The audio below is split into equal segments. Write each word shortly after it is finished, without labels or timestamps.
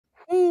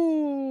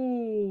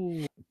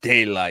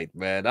Daylight,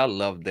 man. I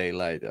love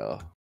Daylight, though.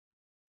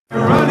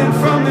 Running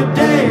from the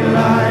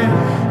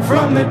daylight,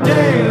 from the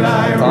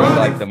daylight. Sounds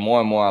like the more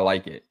and more I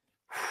like it.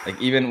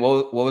 Like even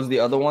what was the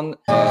other one?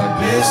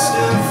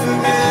 Mr.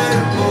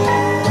 Forgettable.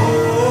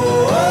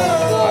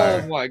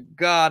 Oh my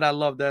God, I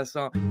love that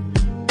song.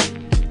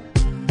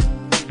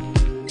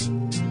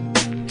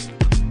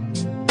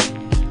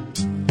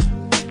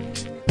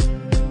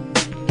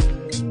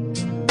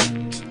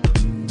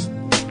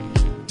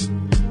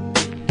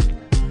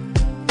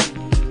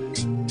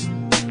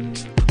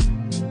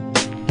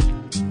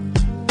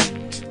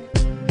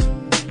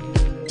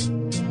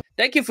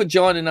 Thank you for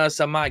joining us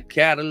on my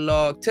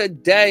catalog.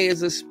 Today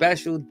is a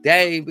special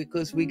day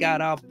because we got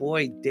our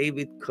boy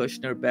David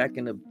Kushner back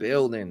in the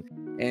building.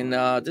 And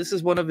this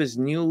is one of his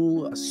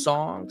new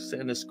songs,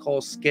 and it's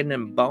called Skin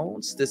and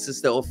Bones. This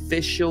is the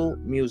official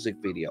music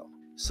video.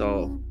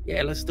 So,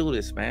 yeah, let's do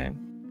this, man.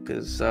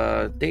 Because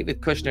David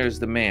Kushner is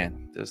the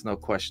man. There's no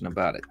question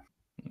about it.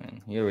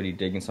 Man, he already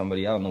digging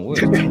somebody out in the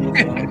woods.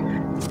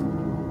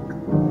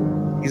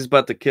 He's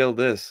about to kill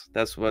this.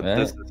 That's what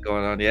this is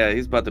going on. Yeah,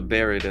 he's about to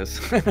bury this.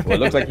 Well,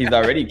 it looks like he's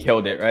already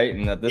killed it, right?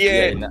 And at this,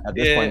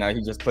 point now,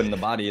 he's just putting the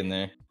body in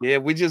there. Yeah,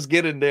 we just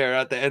get in there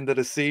at the end of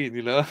the scene,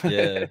 you know?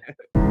 Yeah.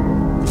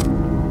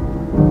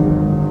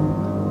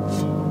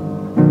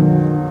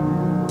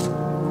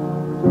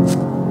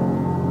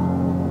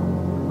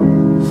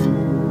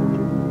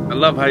 I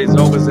love how he's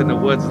always in the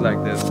woods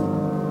like this.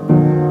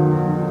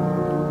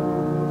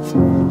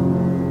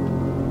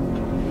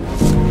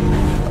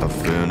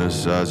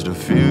 Fantasize to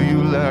feel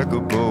you like a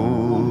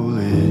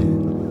bullet,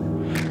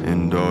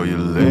 and all your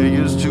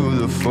layers to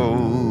the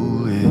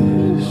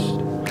fullest,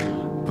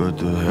 but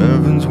the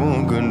heavens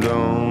won't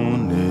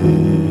condone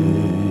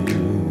it.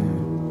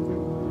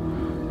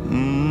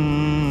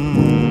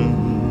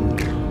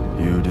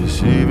 You're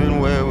deceiving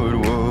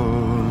wayward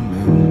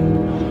woman,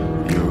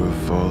 you're a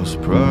false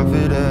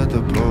prophet at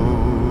the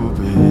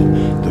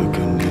pulpit. The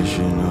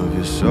condition of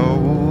your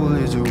soul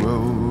is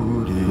eroded.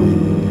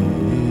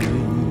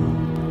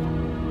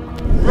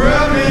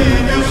 Wrap me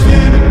in your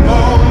skin and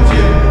bones,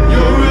 yeah.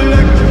 You're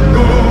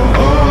electrical.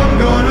 Oh, I'm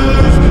gonna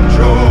lose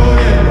control,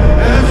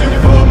 yeah. As you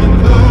pull me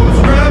close,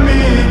 wrap me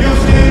in your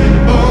skin and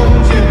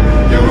bones, yeah.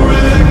 You're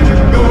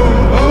electrical.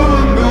 Oh,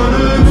 I'm gonna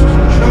lose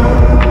control.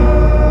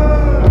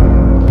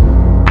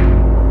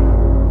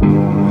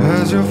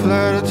 As your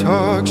flatter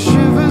talk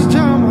shivers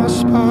down my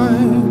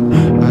spine,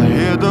 I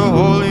hear the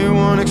Holy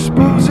One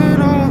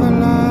exposing all the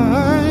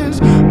lies.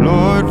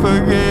 Lord,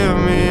 forgive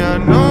me. I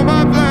know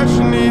my flesh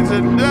needs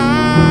a die.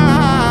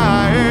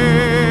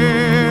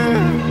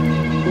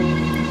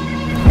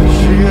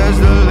 Has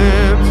the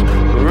lips,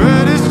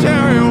 red as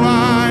cherry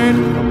wine,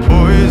 a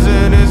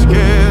poisonous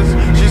kiss,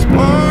 she's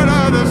born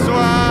of the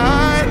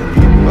swine.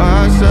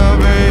 My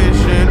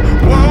salvation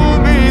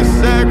won't be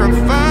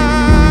sacrificed.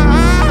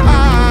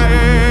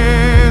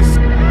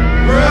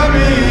 Grab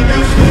me in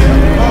your skin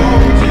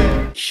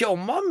bones. Yo,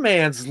 my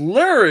man's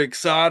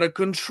lyrics out of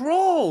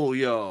control,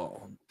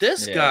 yo.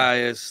 This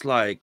guy is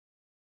like,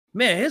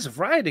 man, his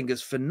writing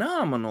is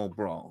phenomenal,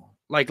 bro.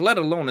 Like, let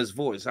alone his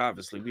voice,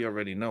 obviously, we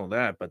already know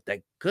that, but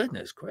that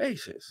goodness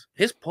gracious,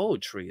 his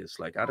poetry is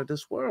like out of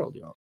this world,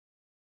 yo.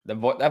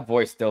 That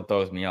voice still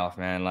throws me off,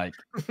 man. Like,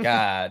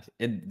 God,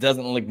 it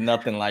doesn't look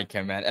nothing like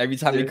him, man. Every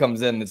time he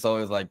comes in, it's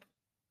always like,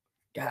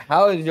 God,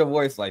 how is your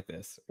voice like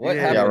this? What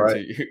happened to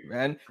you,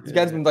 man? This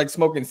guy's been like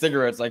smoking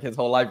cigarettes like his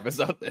whole life or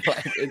something.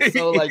 Like, it's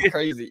so like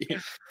crazy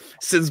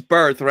since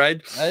birth,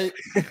 right? Right?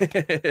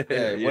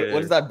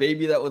 What is that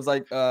baby that was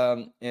like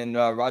in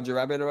Roger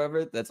Rabbit or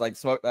whatever? That's like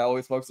that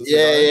always smokes a cigar.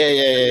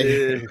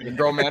 The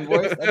grown man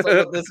voice. That's like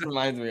what this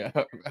reminds me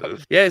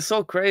of. Yeah, it's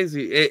so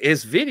crazy.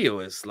 His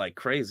video is like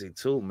crazy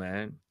too,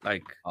 man.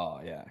 Like,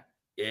 oh yeah.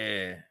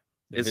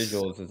 The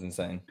visuals is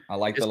insane. I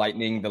like the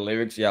lightning, the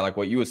lyrics. Yeah, like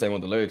what you were saying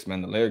with the lyrics,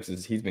 man. The lyrics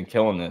is he's been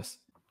killing this.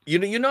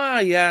 You know how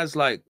he has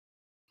like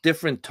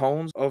different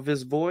tones of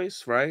his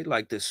voice, right?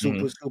 Like the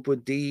super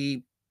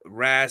deep,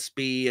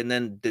 raspy, and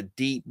then the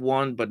deep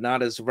one, but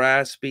not as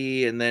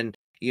raspy, and then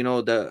you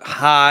know the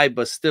high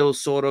but still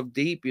sort of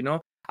deep. You know,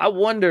 I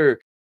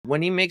wonder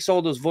when he makes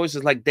all those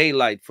voices, like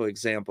Daylight, for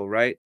example,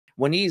 right?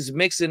 When he's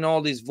mixing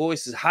all these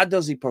voices, how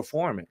does he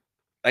perform it?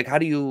 Like, how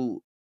do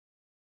you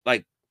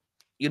like?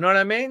 You know what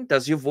I mean?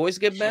 Does your voice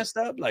get messed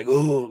up? Like,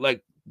 oh,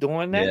 like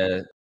doing that?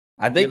 Yeah.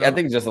 I think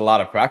it's just a lot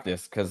of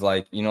practice because,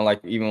 like, you know,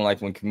 like even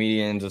like when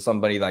comedians or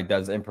somebody like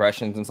does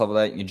impressions and stuff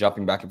like that, you're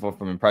jumping back and forth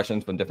from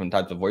impressions from different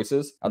types of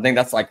voices. I think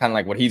that's like kind of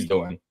like what he's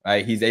doing,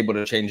 right? He's able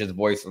to change his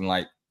voice and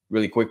like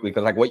really quickly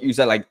because, like, what you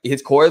said, like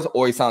his chorus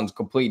always sounds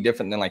completely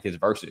different than like his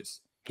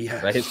verses.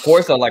 Yeah, right. His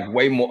chorus are like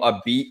way more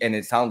upbeat and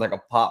it sounds like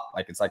a pop,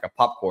 like it's like a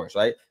pop chorus,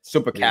 right?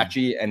 Super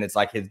catchy and it's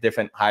like his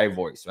different high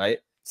voice, right?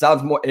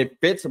 Sounds more, it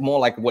fits more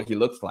like what he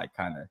looks like,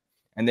 kind of.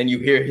 And then you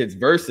hear his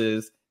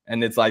verses,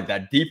 and it's like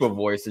that deeper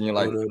voice, and you're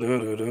like,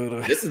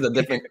 this is a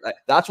different.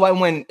 That's why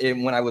when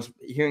I was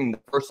hearing the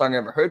first song I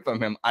ever heard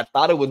from him, I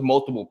thought it was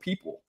multiple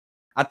people.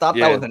 I thought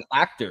that was an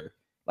actor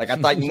Like I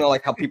thought, you know,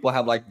 like how people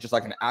have like just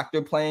like an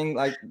actor playing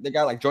like the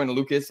guy, like Jordan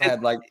Lucas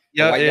had like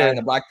the white guy and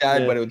the black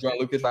guy, but it was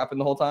Jordan Lucas rapping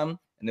the whole time,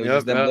 and it was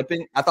just them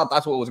lipping. I thought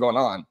that's what was going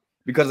on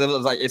because it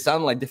was like it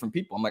sounded like different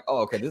people. I'm like,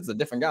 oh, okay, this is a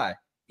different guy.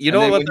 You know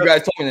what? When you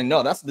guys told me,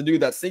 no, that's the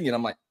dude that's singing.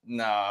 I'm like,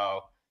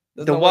 no,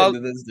 there's no way to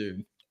this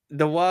dude.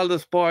 The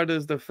wildest part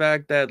is the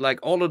fact that like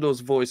all of those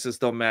voices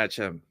don't match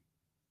him.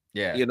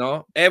 Yeah, you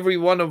know, every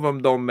one of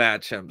them don't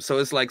match him. So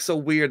it's like so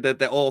weird that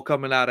they're all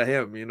coming out of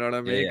him. You know what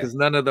I mean? Because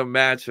none of them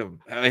match him.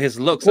 His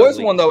looks. The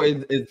first one though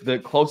is the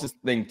closest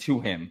thing to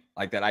him,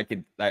 like that I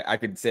could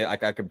say,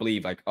 like I could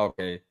believe, like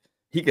okay,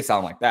 he could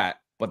sound like that.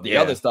 But the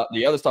other stuff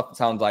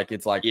sounds like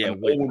it's like an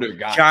older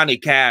guy, Johnny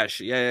Cash.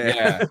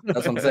 Yeah. That's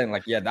what I'm saying.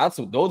 Like, those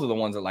are the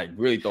ones that like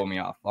really throw me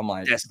off. I'm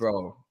like,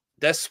 bro,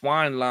 that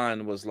Swine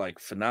line was like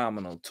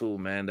phenomenal too,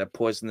 man. That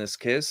Poisonous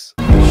Kiss.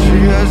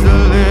 She has the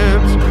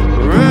lips,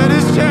 red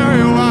as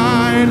cherry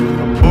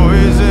wine,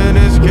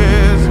 poisonous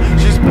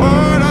kiss. She's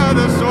born of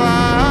the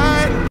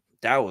swine.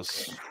 That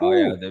was.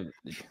 I'm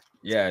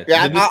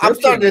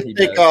starting to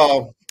think.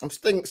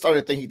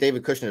 Starting to think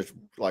David Kushner is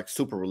like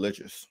super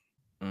religious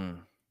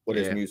with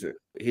his music.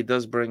 He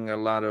does bring a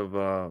lot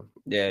of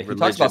he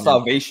talks about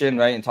salvation,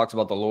 right? And talks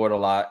about the Lord a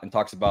lot, and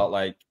talks about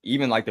like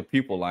even like the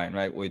people line,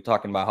 right? We're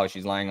talking about how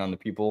she's lying on the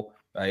people,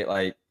 right?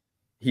 Like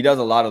he does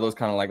a lot of those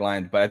kind of like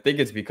lines, but I think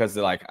it's because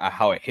of like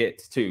how it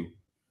hits too,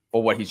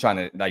 or what he's trying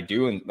to like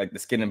do, and like the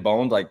skin and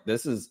bones. Like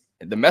this is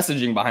the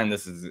messaging behind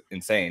this is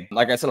insane.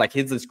 Like I said, like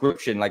his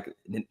description, like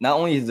not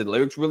only is the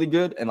lyrics really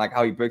good and like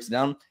how he breaks it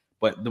down,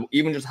 but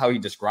even just how he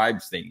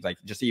describes things, like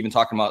just even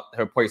talking about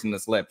her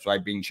poisonous lips,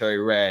 right, being cherry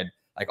red.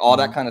 Like all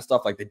that kind of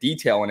stuff, like the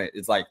detail in it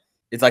is like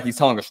it's like he's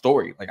telling a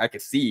story. Like I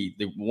could see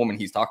the woman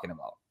he's talking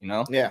about, you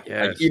know? Yeah.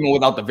 Like even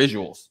without the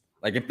visuals.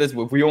 Like if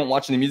we weren't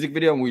watching the music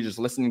video and we're just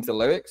listening to the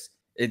lyrics,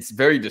 it's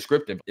very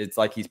descriptive. It's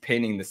like he's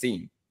painting the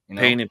scene. You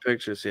know? Painting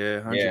pictures,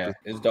 100%. Yeah,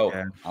 it's dope.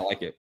 Yeah. I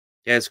like it.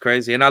 Yeah, it's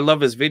crazy. And I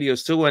love his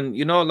videos too. And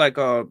you know, like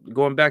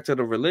going back to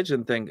the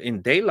religion thing,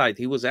 in Daylight,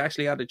 he was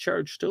actually out of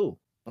church too.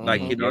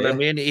 Like, you know what I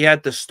mean? He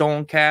had the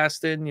stone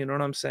casting, you know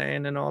what I'm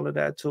saying, and all of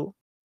that too.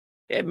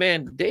 Yeah,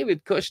 man,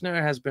 David Kushner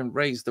has been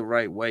raised the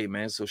right way,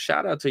 man. So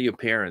shout out to your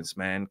parents,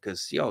 man,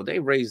 because they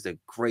raised a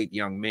great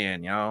young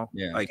man, yo.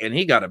 Yeah. Like, and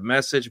he got a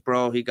message,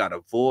 bro. He got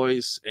a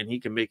voice, and he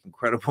can make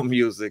incredible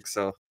music.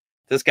 So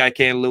this guy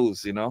can't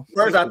lose, you know.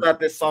 First, I thought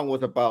this song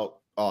was about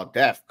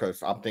death,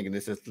 because I'm thinking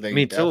this is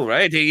me too,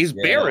 right? He's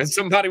burying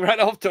somebody right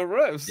off the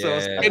roof. So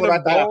that's what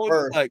I thought at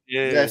first. Like,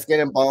 skin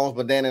and bones,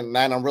 but then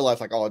I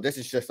realized like, oh, this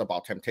is just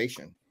about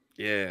temptation.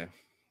 Yeah.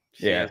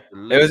 It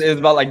was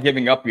about like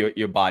giving up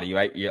your body,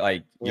 right? You're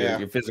like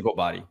your physical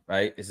body,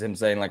 right? It's him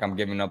saying like I'm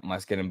giving up my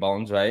skin and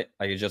bones, right?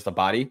 Like it's just a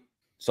body.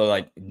 So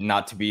like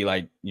not to be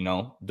like, you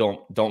know,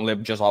 don't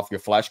live just off your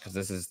flesh because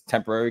this is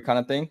temporary kind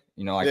of thing.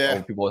 You know, like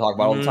old people talk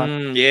about all the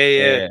time.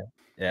 Yeah,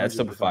 it's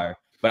super fire.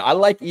 But I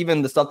like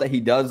even the stuff that he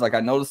does. Like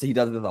I noticed that he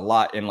does this a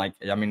lot. And like,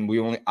 I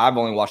mean, I've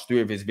only watched 3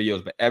 of his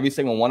videos, but every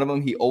single one of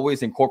them, he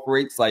always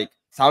incorporates like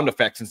sound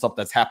effects and stuff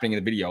that's happening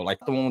in the video. Like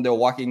the one when they're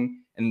walking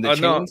in the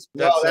chains.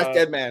 No, that's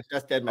Dead Man.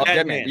 That's Dead Man. Oh,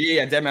 Dead Man.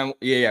 Yeah, Dead Man.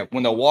 Yeah.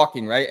 When they're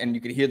walking, right? And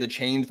you can hear the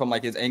chains from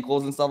like his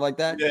ankles and stuff like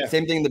that. Yeah.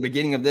 Same thing in the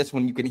beginning of this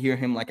when you can hear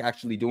him like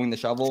actually doing the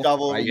shovel.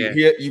 Right?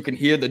 You can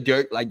hear the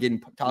dirt like getting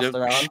tossed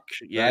around.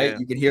 Right?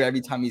 You can hear every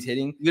time he's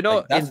hitting. You know,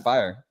 like, that's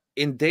fire.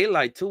 In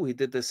Daylight too, he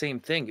did the same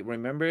thing.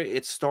 Remember,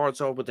 it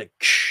starts off with a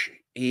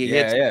he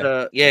hits with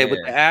the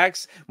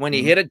axe. When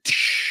he hit it,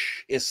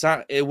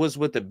 it was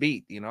with the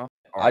beat, you know.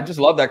 I just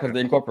love that because the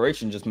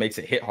incorporation just makes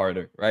it hit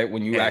harder, right?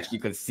 When you actually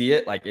could see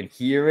it, like and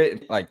hear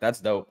it, like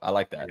that's dope. I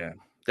like that. Yeah,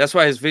 that's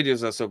why his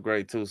videos are so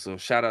great too. So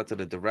shout out to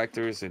the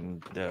directors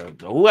and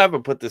whoever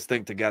put this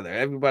thing together.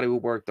 Everybody who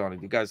worked on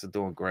it, you guys are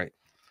doing great.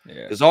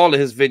 Yeah, because all of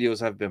his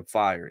videos have been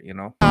fire, you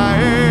know.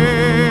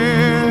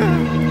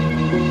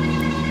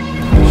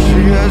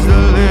 She has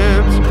the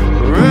lips,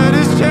 red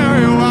as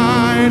cherry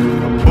wine,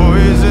 a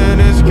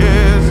poisonous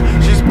kiss.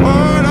 She's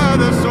born of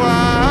the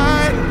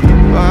swine.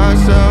 My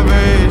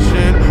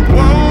salvation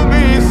won't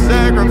be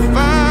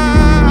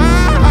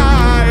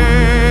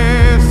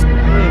sacrificed.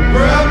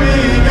 Grab me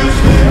in your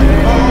skin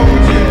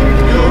bones, yeah.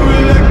 You're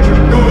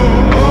electrical.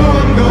 Oh,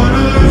 I'm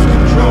gonna lose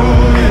control,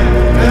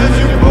 yeah. As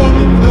you pull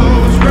me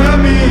close, grab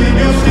me in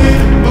your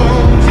skin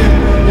bones, yeah.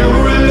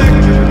 You're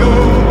electrical.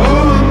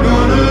 Oh, I'm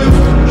gonna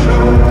lose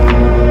control.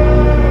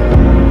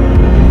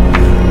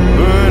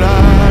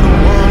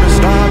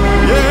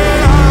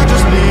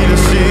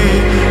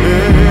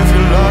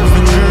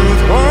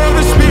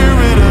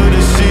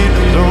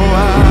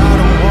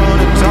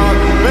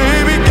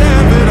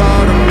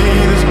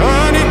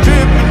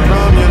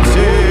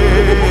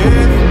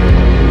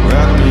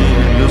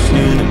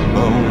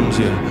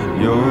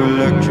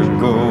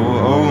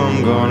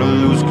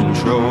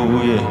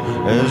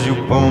 As you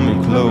pull me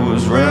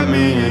close, wrap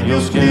me in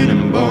your skin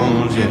and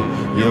bones, yeah.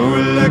 You're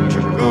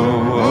electrical,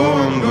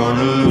 oh, I'm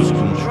gonna lose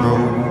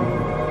control.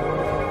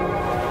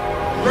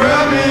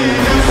 Wrap me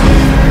in your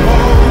skin and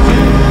bones,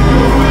 yeah.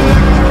 You're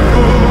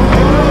electrical,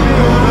 oh, I'm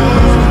gonna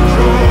lose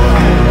control,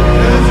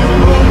 yeah. As you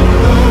pull me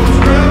close,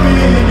 wrap me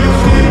in your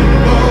skin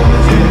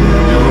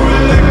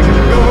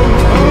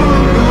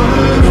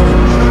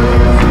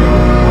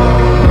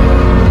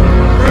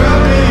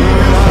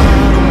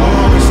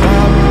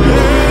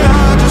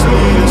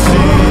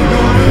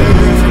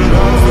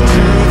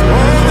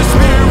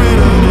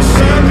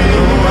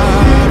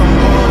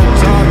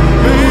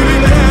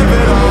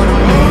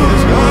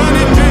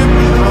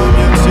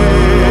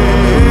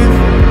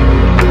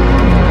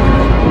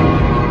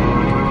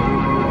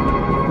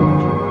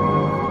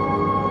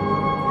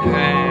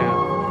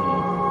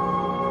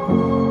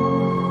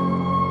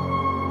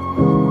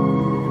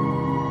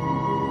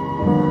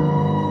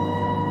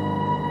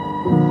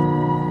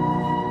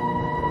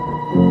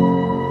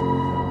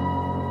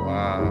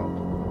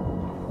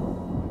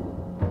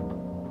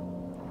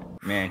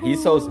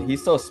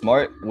he's so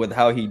smart with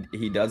how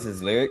he does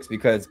his lyrics,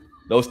 because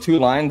those 2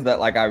 lines that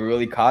like I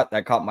really caught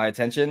my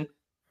attention.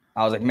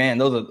 I was like, man,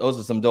 those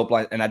are some dope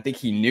lines, and I think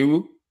he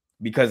knew,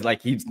 because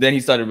like he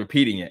started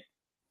repeating it.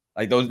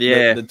 Like those,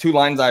 the 2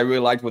 lines I really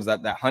liked was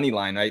that honey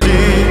line, right? If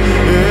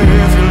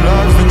you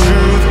love the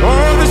truth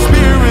or the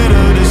spirit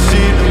of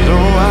deceit,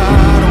 though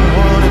I don't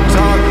wanna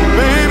talk,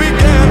 baby,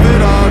 give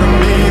it all to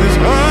me. There's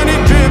honey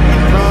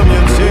dripping from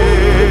your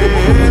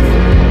teeth.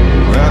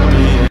 Wrap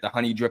me The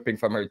honey dripping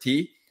from her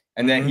teeth.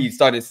 And then he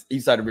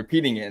started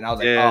repeating it, and I was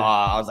like,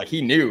 I was like,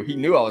 he knew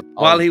I was,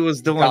 while he was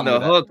doing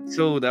the hook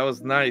too. That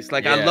was nice.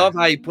 Like, I love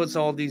how he puts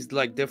all these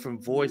like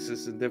different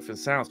voices and different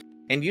sounds.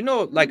 And you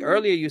know, like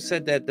earlier you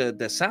said that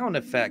the sound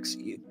effects,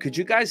 could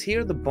you guys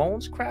hear the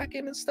bones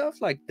cracking and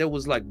stuff? Like there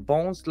was like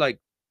bones like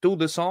through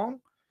the song,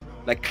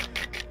 like.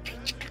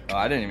 Oh,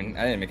 I didn't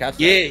even catch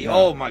that. Yeah. No.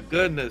 Oh my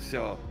goodness,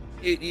 yo.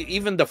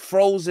 Even the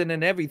frozen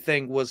and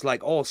everything was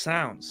like all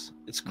sounds.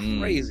 It's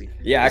crazy.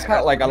 Yeah, I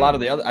caught like a lot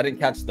of the other. I didn't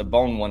catch the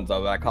bone ones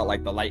though. I caught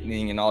like the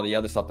lightning and all the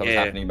other stuff that was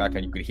happening back,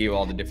 and you could hear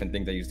all the different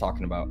things that he was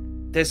talking about.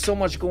 There's so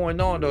much going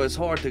on though. It's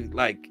hard to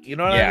like, you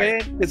know what I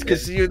mean? It's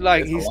because you're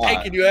like he's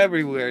taking you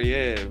everywhere.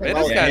 Yeah, man.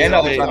 This guy's and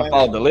I was trying to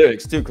follow the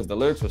lyrics too, because the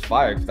lyrics was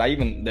fire. Because I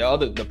even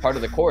the part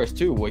of the chorus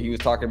too, where he was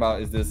talking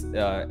about is this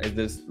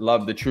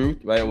love the truth,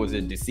 right? Or was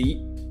it deceit?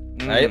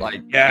 Right,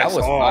 like that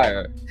was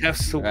fire. That's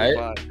super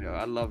fire. Yo,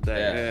 I love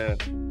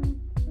that.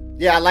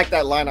 Yeah, I like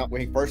that line up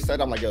when he first said.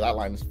 I'm like, yo, that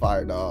line is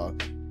fire.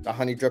 The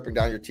honey dripping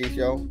down your teeth,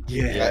 yo.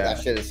 That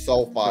shit is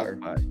so fire.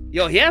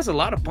 Yo, he has a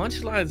lot of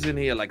punchlines in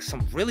here, like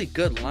some really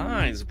good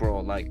lines, bro.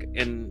 Like,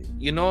 and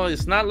you know,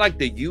 it's not like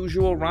the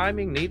usual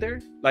rhyming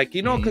neither. Like,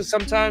 you know, because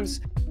sometimes,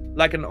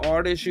 like an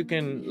artist, you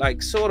can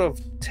like sort of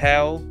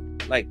tell,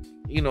 like,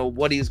 you know,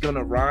 what he's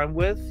gonna rhyme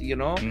with, you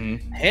know.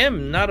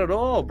 Him, not at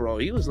all, bro.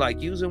 He was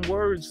like using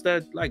words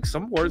that, like,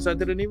 some words I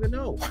didn't even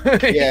know.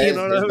 You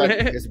know what I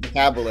mean? His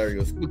vocabulary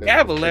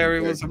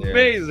was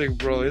amazing,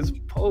 bro. His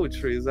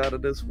poetry is out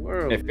of this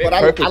world. But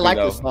I like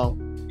this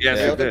song.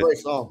 It's a great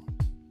song.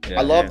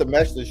 I love the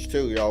message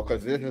too, yo,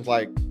 because this is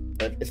like,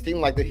 it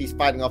seemed like that he's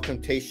fighting off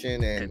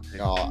temptation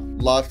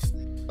and lust.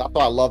 That's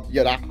why I love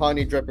that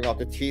honey dripping off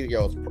the teeth,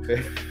 yo.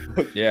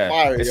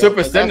 Fire, it's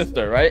super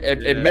sinister, right?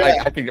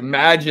 I can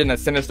imagine a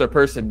sinister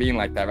person being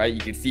like that, right?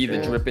 You can see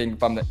the dripping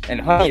from and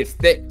honey is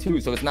thick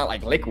too, so it's not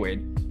like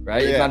liquid,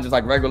 right? It's not just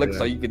like regular liquid,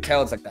 so you can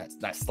tell it's like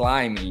that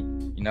slimy,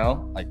 you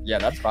know? Like,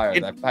 that's fire.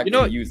 That fact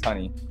that he used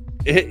honey.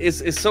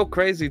 It's so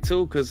crazy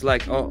too, because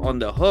like on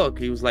the hook,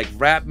 he was like,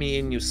 wrap me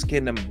in your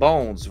skin and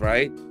bones,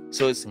 right?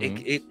 So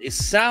it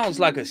sounds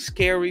like a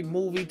scary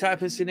movie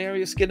type of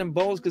scenario, skin and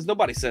bones, because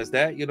nobody says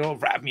that, you know,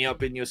 wrap me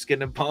up in your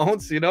skin and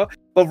bones, you know.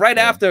 But right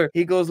after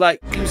he goes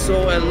like, you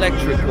so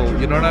electrical,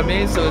 you know what I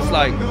mean? So it's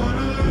like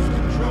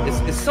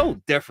it's so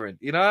different,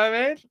 you know what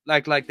I mean?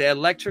 Like the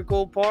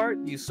electrical part,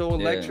 you so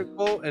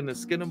electrical, and the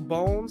skin and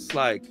bones,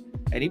 like,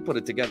 and he put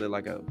it together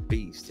like a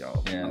beast,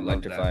 y'all. Yeah,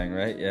 electrifying,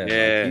 right?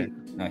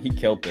 He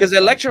killed it. Because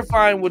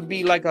electrifying would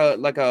be like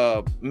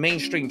a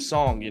mainstream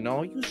song, you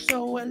know. You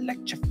so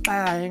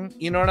electrifying,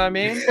 you know what I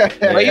mean?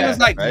 But he was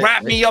like,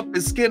 wrap me up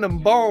in skin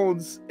and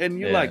bones, and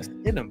you like,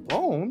 skin and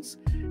bones,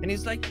 and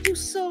he's like, you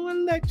so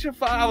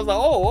electrifying. I was like,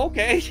 oh,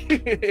 okay.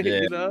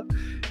 You know,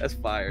 that's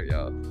fire,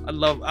 yo. I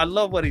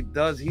love what he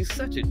does. He's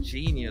such a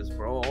genius,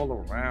 bro,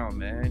 all around,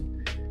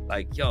 man.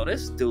 Like, yo,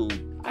 this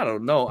dude, I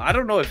don't know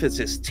if it's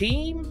his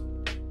team.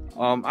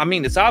 I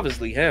mean, it's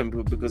obviously him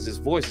because his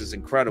voice is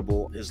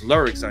incredible. His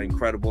lyrics are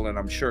incredible, and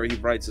I'm sure he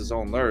writes his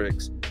own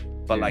lyrics.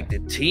 But like the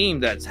team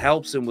that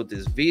helps him with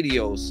his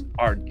videos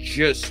are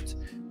just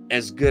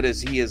as good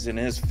as he is in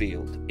his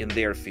field, in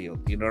their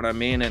field. You know what I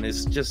mean? And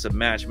it's just a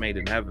match made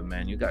in heaven,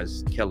 man. You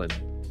guys killing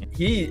it.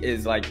 He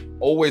is like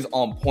always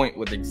on point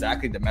with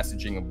exactly the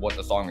messaging of what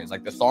the song is.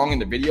 Like the song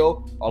and the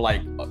video are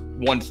like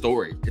one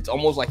story. It's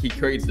almost like he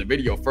creates the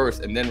video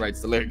first and then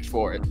writes the lyrics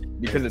for it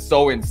because it's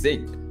so in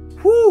sync.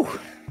 Whew.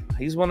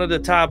 He's one of the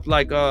top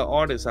like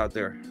artists out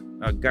there,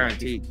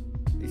 guaranteed.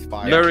 He's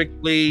fire.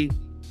 Lyrically,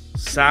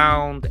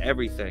 sound,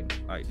 everything.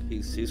 Like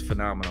he's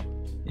phenomenal.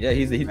 Yeah,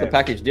 he's a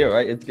package deal,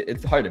 right?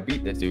 It's hard to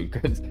beat this dude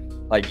because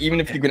like even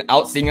if you can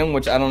out-sing him,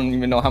 which I don't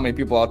even know how many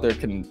people out there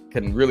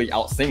can really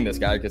out-sing this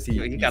guy because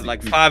he got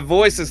like 5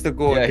 voices to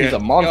go. Yeah, he's a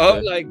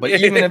monster. But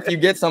even if you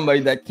get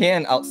somebody that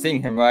can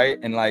out-sing him, right,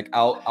 and like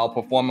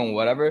outperform him,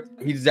 whatever,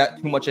 he's got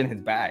too much in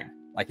his bag.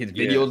 Like his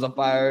videos are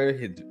fire.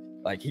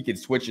 Like he can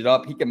switch it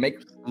up. He can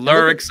make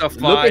lyrics of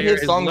fire. Look at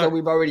his songs that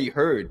we've already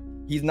heard.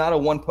 He's not a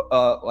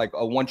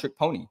one-trick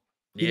pony.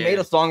 He made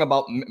a song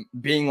about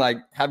being like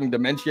having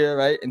dementia,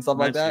 right, and stuff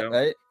like that,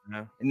 right?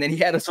 Yeah. And then he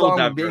had a song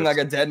of being like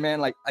a dead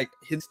man. Like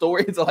his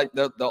stories are like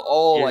they're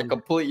all like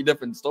completely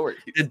different stories.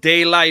 The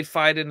daylight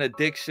fighting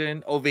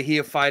addiction, over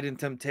here fighting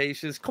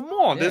temptations. Come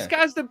on, this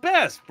guy's the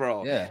best,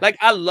 bro. Yeah. Like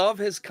I love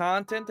his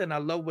content and I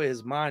love where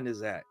his mind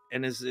is at,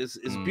 and it's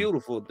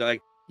beautiful.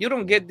 Like, you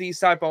don't get these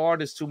type of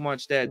artists too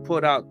much that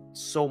put out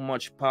so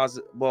much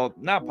positive, well,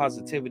 not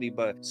positivity,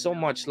 but so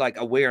much like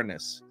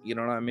awareness, you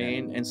know what I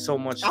mean? And so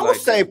much I would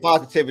say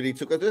positivity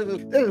too, because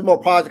this is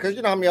more positive, because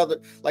you know how many other,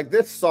 like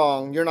this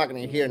song, you're not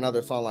going to hear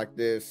another song like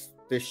this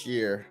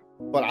year,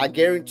 but I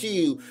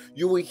guarantee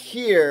you will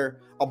hear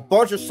a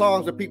bunch of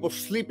songs of people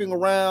sleeping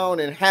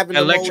around and having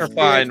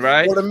electrifying,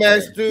 right? Or the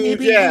mess dude,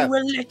 Maybe you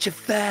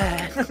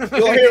electrify.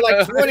 You'll hear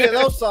like 20 of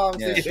those songs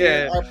this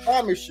year. I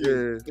promise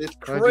you. It's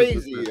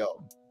crazy, 100%.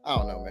 Yo. I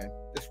don't know, man.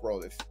 This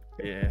world is.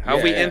 How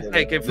we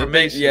intake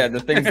information. The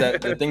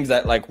things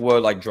that like we're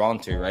like drawn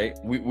to, right?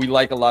 We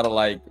like a lot of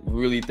like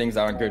really things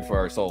that aren't good for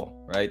our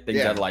soul, right? Things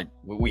that like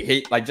we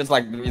hate, like just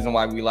like the reason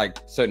why we like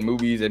certain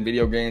movies and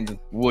video games,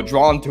 we're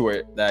drawn to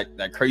it,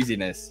 that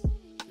craziness.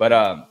 But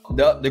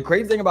the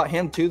crazy thing about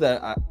him too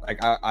that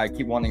I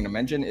keep wanting to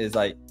mention is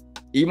like,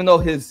 even though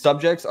his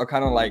subjects are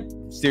kind of like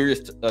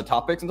serious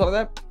topics and stuff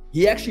like that,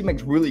 he actually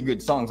makes really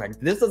good songs. Like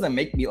this doesn't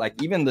make me like,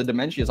 even the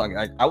Dementia song,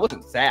 like I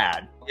wasn't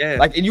sad. Yeah.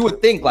 Like, and you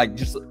would think like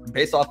just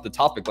based off the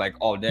topic, like,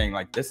 oh dang,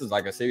 like this is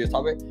like a serious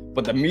topic.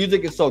 But the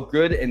music is so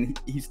good, and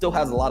he still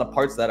has a lot of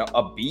parts that are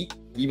upbeat.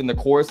 Even the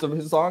chorus of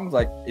his songs,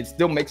 like it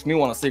still makes me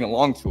want to sing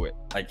along to it.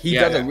 Like he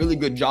does a really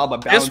good job of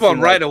balancing, this one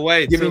right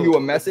away, giving you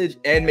a message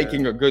and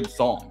making a good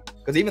song.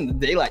 Because even the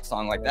Daylight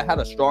song, like that had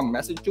a strong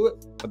message to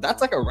it, but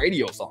that's like a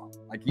radio song.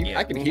 Like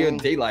I can hear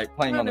Daylight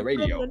playing on the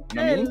radio. You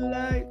know what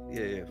I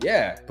mean?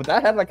 Yeah. But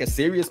that had like a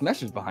serious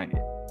message behind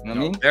it. You know what I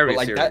mean? Very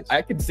like serious. that,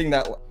 I could sing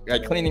that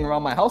like cleaning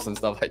around my house and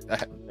stuff like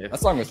that. That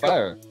song was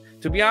fire.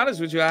 To be honest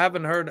with you, I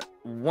haven't heard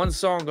one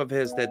song of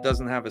his that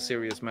doesn't have a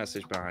serious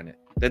message behind it.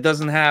 That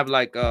doesn't have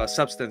like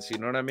substance. You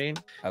know what I mean?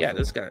 Absolutely. Yeah,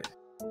 this guy.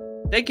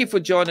 Thank you for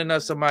joining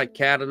us on my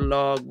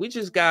catalog. We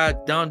just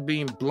got done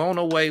being blown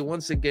away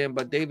once again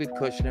by David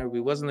Kushner.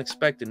 We wasn't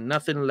expecting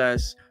nothing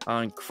less.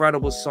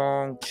 Incredible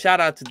song. Shout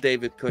out to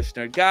David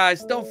Kushner.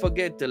 Guys, don't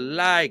forget to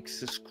like,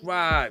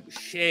 subscribe,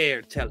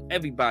 share, tell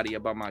everybody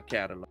about my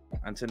catalog.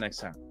 Until next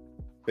time.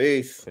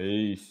 Peace.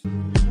 Peace.